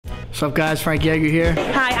What's up, guys? Frank Yeager here.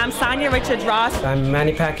 Hi, I'm Sonia Richards-Ross. I'm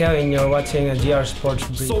Manny Pacquiao, and you're watching a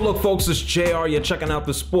JRSportBrief. So look, folks, it's JR. You're checking out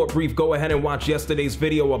the Sport Brief. Go ahead and watch yesterday's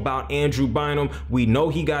video about Andrew Bynum. We know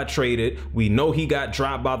he got traded. We know he got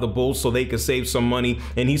dropped by the Bulls so they could save some money.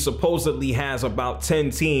 And he supposedly has about 10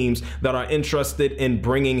 teams that are interested in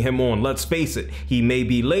bringing him on. Let's face it, he may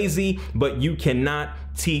be lazy, but you cannot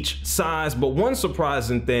teach size. But one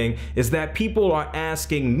surprising thing is that people are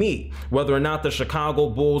asking me whether or not the Chicago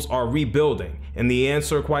Bulls are rebuilding. And the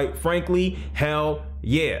answer, quite frankly, hell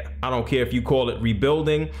yeah. I don't care if you call it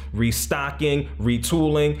rebuilding, restocking,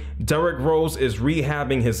 retooling. Derrick Rose is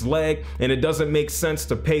rehabbing his leg, and it doesn't make sense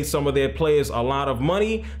to pay some of their players a lot of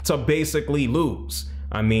money to basically lose.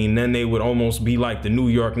 I mean, then they would almost be like the New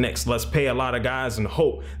York Knicks. Let's pay a lot of guys and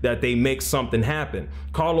hope that they make something happen.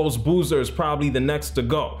 Carlos Boozer is probably the next to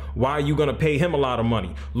go. Why are you going to pay him a lot of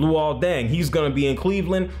money? Deng, he's going to be in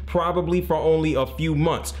Cleveland probably for only a few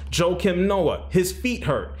months. Joakim Noah, his feet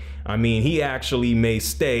hurt. I mean, he actually may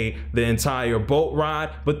stay the entire boat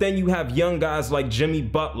ride. But then you have young guys like Jimmy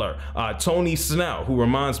Butler, Tony Snell, who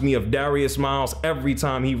reminds me of Darius Miles every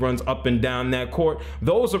time he runs up and down that court.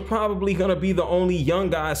 Those are probably going to be the only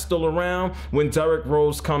young guys still around when Derrick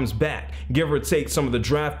Rose comes back, give or take some of the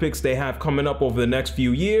draft picks they have coming up over the next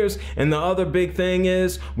few years. And the other big thing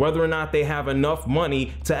is whether or not they have enough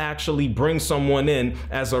money to actually bring someone in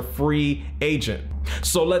as a free agent.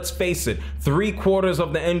 So let's face it, 3/4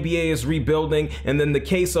 of the NBA is rebuilding, and in the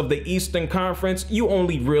case of the Eastern Conference, you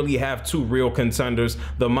only really have two real contenders,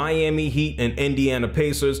 the Miami Heat and Indiana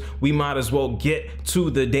Pacers. We might as well get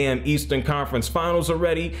to the damn Eastern Conference Finals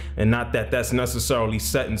already, and not that that's necessarily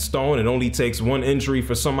set in stone. It only takes one injury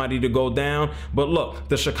for somebody to go down. But look,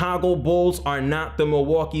 the Chicago Bulls are not the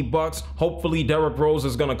Milwaukee Bucks. Hopefully Derrick Rose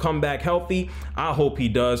is going to come back healthy. I hope he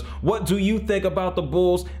does. What do you think about the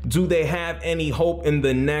Bulls? Do they have any hope in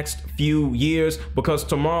the next few years? Because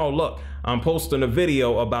tomorrow, look, I'm posting a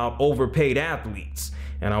video about overpaid athletes,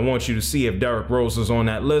 and I want you to see if Derrick Rose is on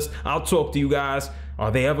that list. I'll talk to you guys.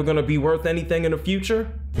 Are they ever going to be worth anything in the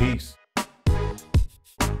future? Peace.